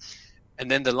looks like.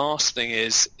 And then the last thing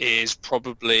is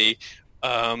probably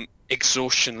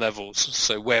exhaustion levels,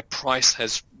 so where price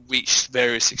has reached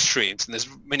various extremes, and there's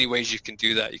many ways you can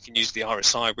do that. You can use the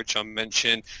RSI, which I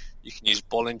mentioned. You can use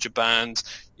Bollinger Bands.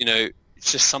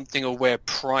 It's just something of where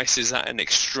price is at an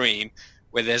extreme,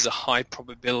 where there's a high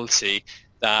probability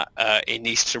that it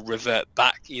needs to revert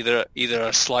back, either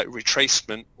a slight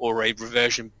retracement or a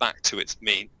reversion back to its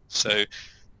mean. So,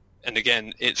 and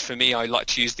again, for me, I like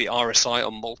to use the RSI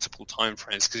on multiple time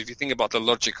frames, because if you think about the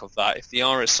logic of that, if the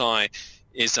RSI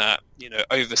is at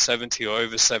over 70 or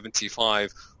over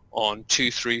 75 on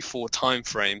 2, 3, 4 time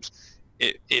frames,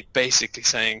 it basically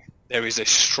saying there is a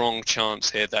strong chance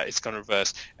here that it's going to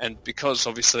reverse. And because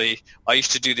obviously I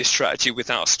used to do this strategy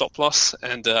without a stop loss,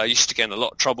 and I used to get in a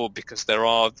lot of trouble because there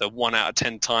are the 1 out of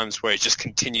 10 times where it just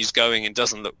continues going and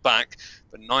doesn't look back,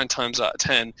 but 9 times out of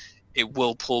 10 it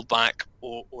will pull back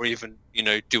or even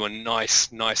do a nice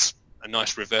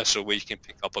reversal where you can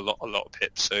pick up a lot of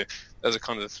pips. So those are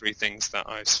kind of the 3 things that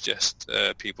I suggest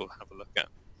people have a look at.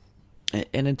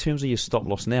 And in terms of your stop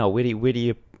loss now, where do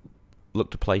you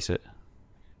look to place it?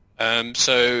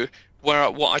 So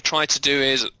what I try to do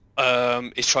is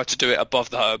try to do it above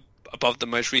the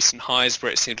most recent highs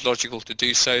where it seems logical to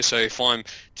do so. So if I'm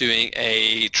doing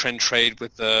a trend trade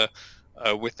with a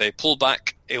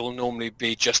pullback, it will normally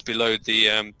be just below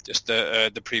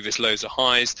the previous lows or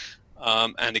highs.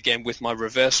 And again, with my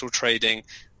reversal trading,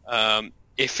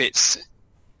 if it's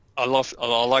I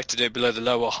like to do it below the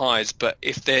lower highs, but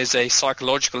if there's a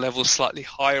psychological level slightly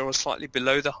higher or slightly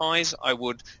below the highs, I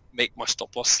would make my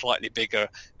stop loss slightly bigger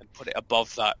and put it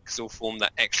above that, because it'll form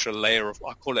that extra layer of,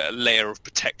 I call it a layer of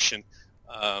protection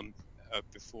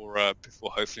before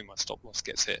hopefully my stop loss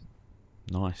gets hit.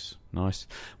 Nice.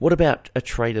 What about a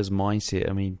trader's mindset?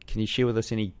 I mean, can you share with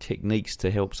us any techniques to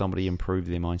help somebody improve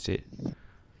their mindset?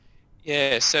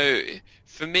 Yeah, so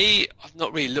for me, I've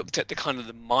not really looked at the kind of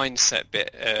the mindset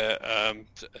bit,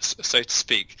 so to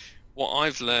speak. What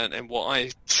I've learned and what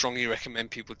I strongly recommend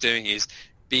people doing is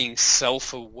being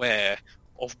self-aware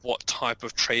of what type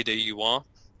of trader you are.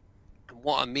 And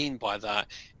what I mean by that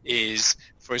is,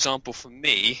 for example, for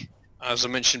me, as I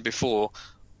mentioned before,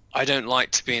 I don't like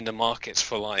to be in the markets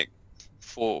for like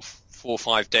 4 or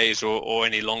 5 days or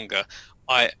any longer.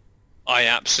 I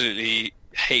absolutely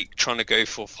hate trying to go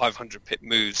for 500 pip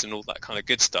moves and all that kind of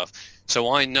good stuff.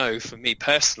 So I know for me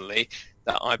personally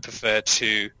that I prefer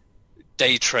to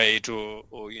day trade or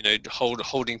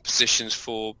holding positions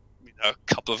for a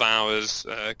couple of hours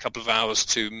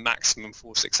to maximum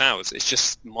 4 or 6 hours. It's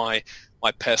just my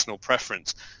personal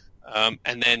preference.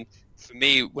 And then for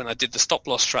me, when I did the stop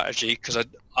loss strategy, because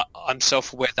I'm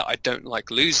self-aware that I don't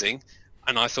like losing,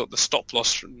 and I thought the stop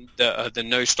loss, the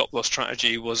no stop loss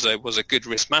strategy was a good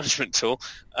risk management tool.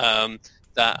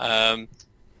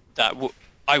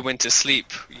 I went to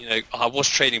sleep. I was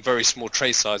trading very small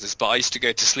trade sizes, but I used to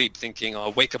go to sleep thinking,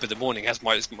 I'll wake up in the morning, has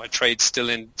my trade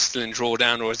still in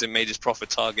drawdown, or has it made its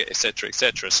profit target, etc.,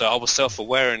 etc. So I was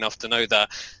self-aware enough to know that,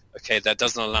 okay, that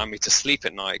doesn't allow me to sleep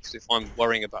at night, because if I'm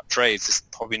worrying about trades, it's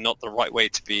probably not the right way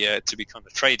to be kind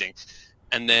of trading.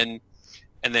 And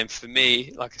then for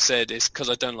me, like I said, is because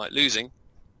I don't like losing,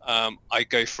 I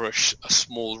go for a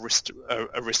small risk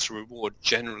to reward,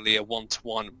 generally a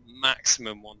 1-to-1,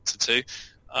 maximum 1-to-2.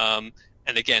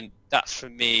 And again, that's for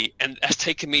me, and it's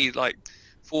taken me like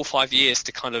 4 or 5 years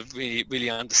to kind of really, really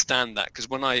understand that, because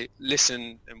when I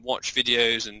listen and watch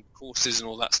videos and courses and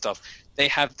all that stuff, they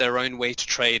have their own way to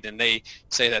trade, and they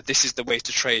say that this is the way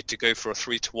to trade, to go for a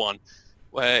 3-to-1.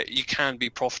 where you can be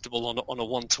profitable on a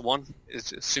one-to-one,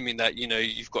 assuming that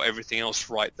you've got everything else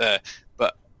right there.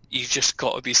 But you've just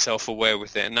got to be self-aware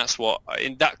with it, and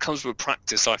that comes with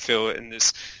practice. I feel in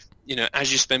this,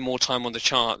 as you spend more time on the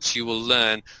charts, you will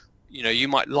learn. You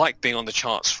might like being on the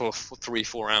charts for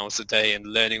 3-4 hours a day and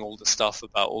learning all the stuff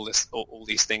about all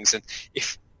these things,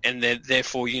 and then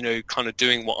therefore kind of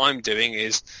doing what I'm doing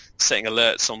is setting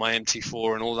alerts on my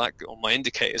MT4 and all that on my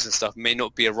indicators and stuff may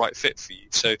not be a right fit for you.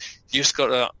 So you just got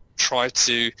to try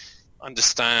to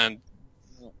understand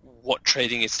what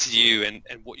trading is to you and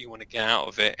what you want to get out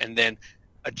of it, and then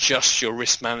adjust your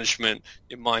risk management,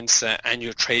 your mindset, and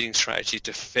your trading strategy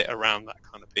to fit around that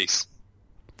kind of piece.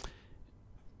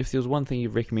 If there was one thing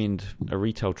you'd recommend a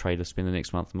retail trader spend the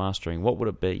next month mastering, what would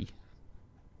it be?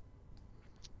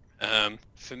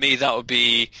 For me, that would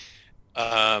be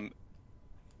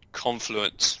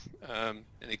Confluence. And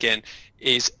again,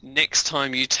 is next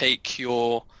time you take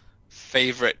your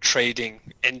favorite trading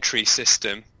entry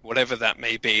system, whatever that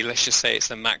may be, let's just say it's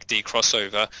the MACD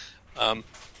crossover,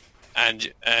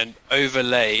 and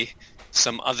overlay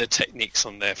some other techniques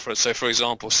on there. So for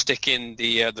example, stick in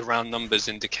the round numbers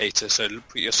indicator, so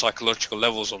put your psychological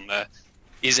levels on there.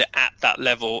 Is it at that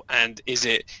level, and is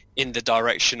it in the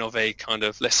direction of a kind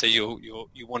of, let's say you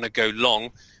want to go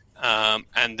long,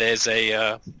 and there's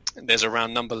a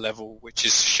round number level which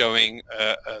is showing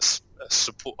a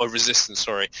support or resistance.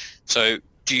 Sorry. So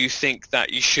do you think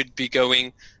that you should be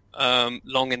going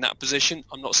long in that position?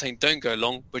 I'm not saying don't go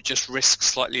long, but just risk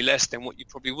slightly less than what you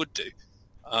probably would do.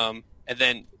 And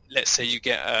then let's say you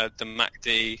get the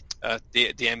MACD,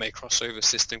 the MA crossover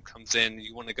system comes in,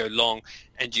 you want to go long,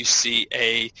 and you see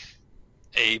a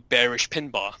bearish pin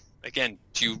bar. Again,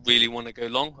 do you really want to go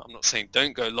long? I'm not saying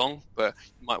don't go long, but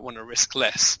you might want to risk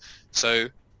less. So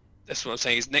that's what I'm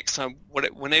saying is next time,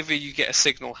 whenever you get a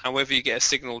signal, however you get a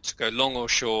signal to go long or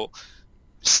short,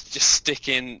 just stick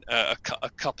in a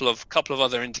couple of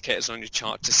other indicators on your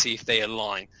chart to see if they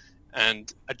align,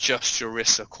 and adjust your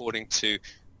risks according to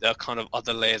the kind of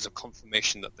other layers of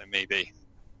confirmation that there may be.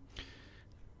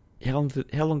 How long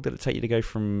did it take you to go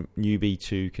from newbie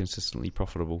to consistently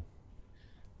profitable?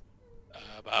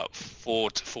 About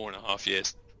 4 to 4.5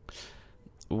 years.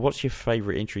 What's your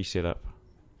favourite entry setup?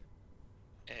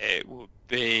 It would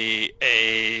be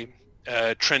a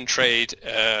trend trade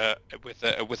with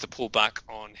a pullback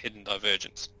on hidden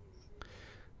divergence.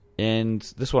 And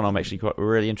this one I'm actually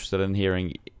really interested in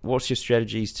hearing. What's your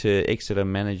strategies to exit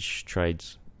and manage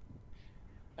trades?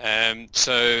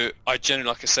 So I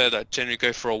generally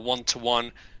go for a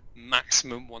 1-to-1,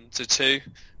 maximum 1-to-2,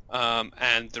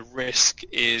 and the risk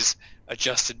is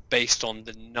adjusted based on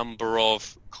the number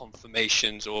of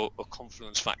confirmations or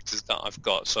confluence factors that I've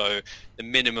got. So the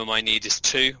minimum I need is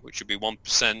 2, which would be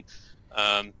 1%,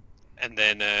 and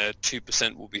then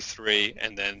 2% will be 3,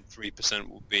 and then 3%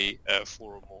 will be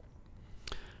 4 or more.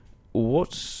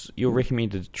 What's your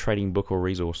recommended trading book or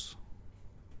resource?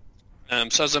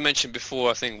 So as I mentioned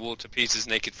before, I think Walter Peters'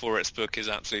 Naked Forex book is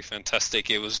absolutely fantastic.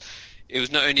 It was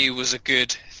not only a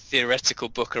good theoretical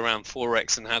book around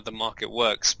Forex and how the market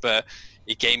works, but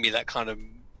it gave me that kind of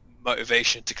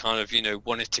motivation to kind of,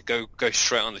 wanted to go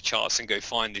straight on the charts and go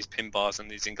find these pin bars and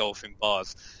these engulfing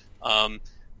bars.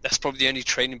 That's probably the only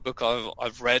trading book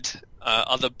I've read.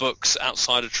 Other books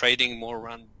outside of trading, more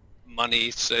around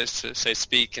money, so to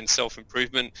speak, and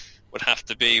self-improvement, would have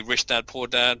to be Rich Dad Poor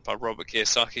Dad by Robert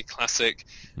Kiyosaki, classic,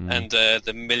 and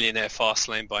The Millionaire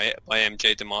Fastlane by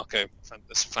MJ DeMarco.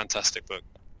 That's a fantastic book.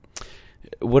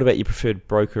 What about your preferred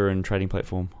broker and trading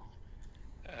platform?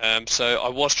 So I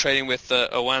was trading with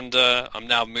Oanda. I'm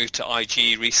now moved to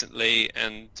IG recently,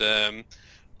 and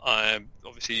I'm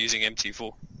obviously using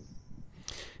MT4.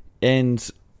 And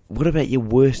what about your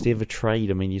worst ever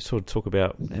trade? I mean, you sort of talk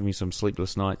about having some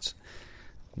sleepless nights.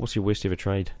 What's your worst ever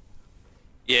trade?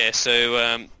 Yeah,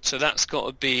 so that's got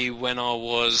to be when I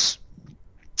was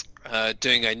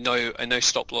doing a no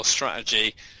stop loss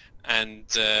strategy, and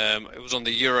it was on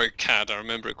the EuroCAD. I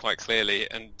remember it quite clearly,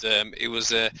 and it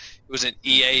was an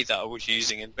EA that I was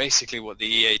using, and basically what the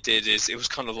EA did is it was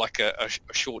kind of like a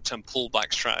short term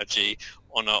pullback strategy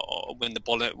on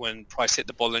when price hit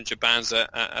the Bollinger Bands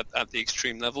at the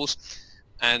extreme levels,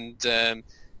 and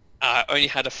I only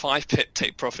had a 5 pip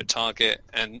take profit target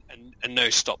and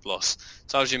no stop loss.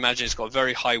 So as you imagine, it's got a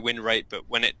very high win rate, but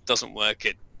when it doesn't work,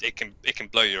 it can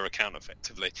blow your account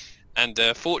effectively. And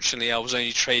fortunately, I was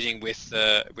only trading with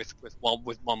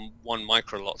one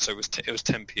micro lot, so it was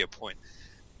 10p a point.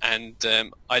 And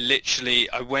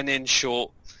I went in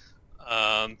short,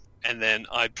 and then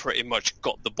I pretty much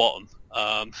got the bottom,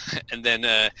 and then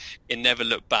it never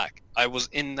looked back. I was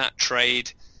in that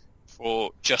trade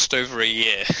for just over a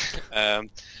year.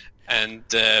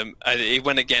 It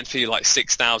went against me like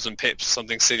 6,000 pips,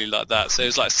 something silly like that. So it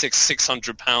was like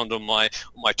 £600 on my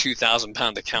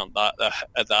 £2,000 account that I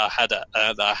had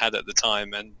at the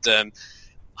time, and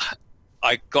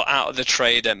I got out of the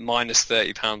trade at minus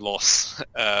 £30 loss.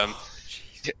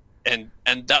 And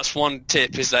that's one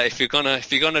tip, is that if you're gonna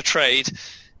trade,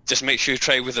 just make sure you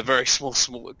trade with a very small,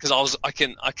 because I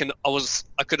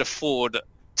could afford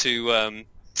to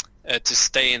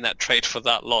stay in that trade for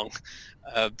that long.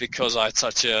 Because I had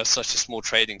such a small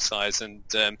trading size, and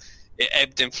it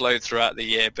ebbed and flowed throughout the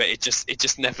year, but it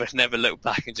just never looked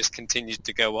back and just continued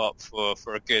to go up for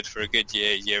a good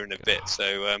year and a bit.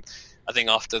 So I think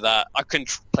after that I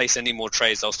couldn't place any more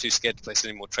trades. I was too scared to place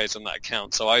any more trades on that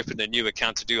account. So I opened a new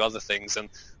account to do other things, and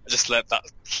I just let that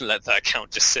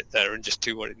account just sit there and just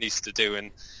do what it needs to do.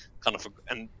 And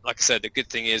like I said, the good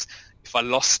thing is if I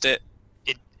lost it,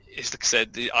 it's like I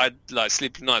said, I'd like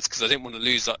sleeping nights because I didn't want to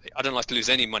lose. I don't like to lose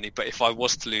any money, but if I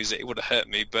was to lose it, it would have hurt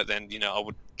me. But then I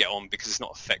would get on because it's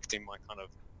not affecting my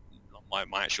my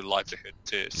actual livelihood,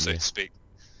 so to speak.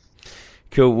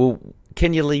 Cool. Well,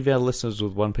 can you leave our listeners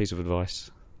with one piece of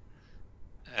advice?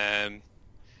 Probably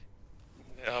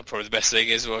the best thing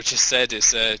is what I just said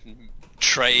is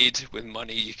trade with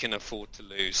money you can afford to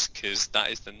lose, because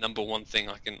that is the number one thing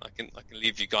I can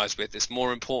leave you guys with. It's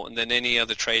more important than any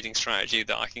other trading strategy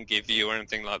that I can give you or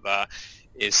anything like that.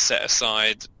 Is set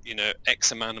aside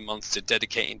X amount of months to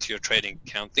dedicate into your trading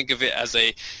account. Think of it as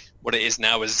what it is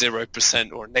now is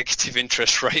 0% or negative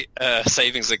interest rate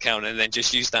savings account, and then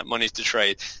just use that money to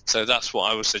trade. So that's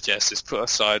what I would suggest, is put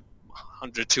aside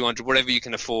 100, 200, whatever you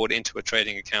can afford into a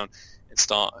trading account, and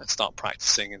start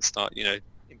practicing and start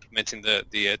implementing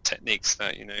the techniques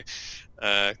that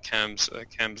Cam's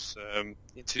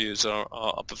interviews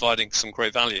are providing some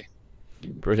great value.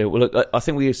 Brilliant. Well, look, I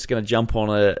think we're just going to jump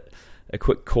on a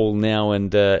quick call now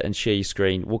and share your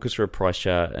screen. Walk us through a price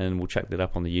chart, and we'll check that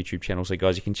up on the YouTube channel. So,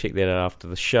 guys, you can check that out after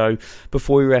the show.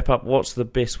 Before we wrap up, what's the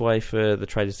best way for the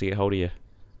traders to get hold of you?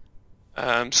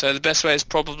 So the best way is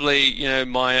probably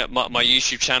my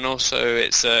YouTube channel. So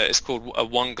it's called a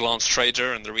One Glance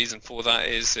Trader, and the reason for that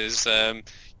is as I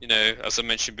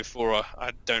mentioned before,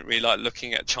 I don't really like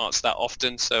looking at charts that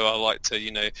often. So I like to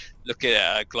look at it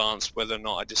at a glance whether or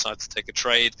not I decide to take a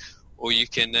trade. Or you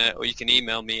can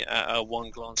email me at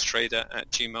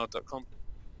oneglancetrader@gmail.com.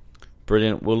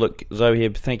 Brilliant. Well, look,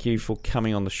 Zohaib, thank you for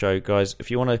coming on the show, guys.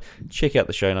 If you want to check out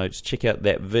the show notes, check out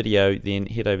that video, then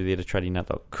head over there to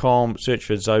tradingnut.com, search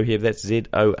for Zohaib, that's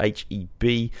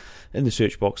Zoheb, in the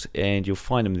search box, and you'll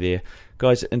find him there.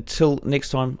 Guys, until next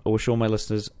time, I wish all my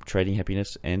listeners trading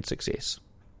happiness and success.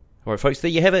 All right, folks, there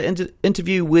you have it.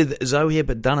 Interview with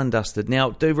Zohaib, done and dusted.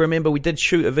 Now, do remember, we did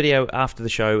shoot a video after the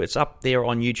show. It's up there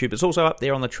on YouTube. It's also up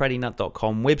there on the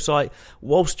tradingnut.com website.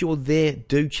 Whilst you're there,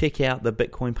 do check out the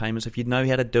Bitcoin payments if you know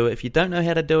how to do it. If you don't know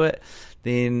how to do it,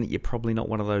 then you're probably not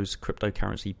one of those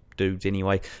cryptocurrency dudes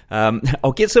anyway.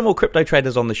 I'll get some more crypto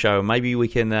traders on the show. Maybe we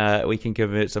can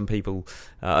convert some people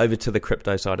over to the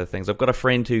crypto side of things. I've got a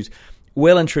friend who's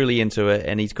well and truly into it,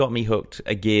 and he's got me hooked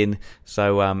again.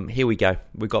 So here we go.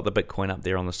 We've got the Bitcoin up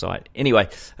there on the site. Anyway,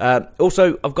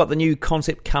 also, I've got the new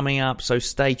concept coming up, so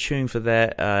stay tuned for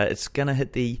that. It's going to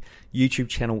hit the YouTube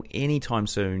channel anytime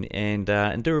soon. And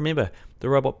do remember, the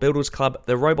Robot Builders Club,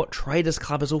 the Robot Traders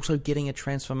Club is also getting a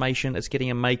transformation. It's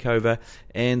getting a makeover,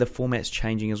 and the format's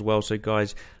changing as well. So,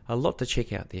 guys, a lot to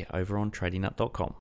check out there over on tradingnut.com.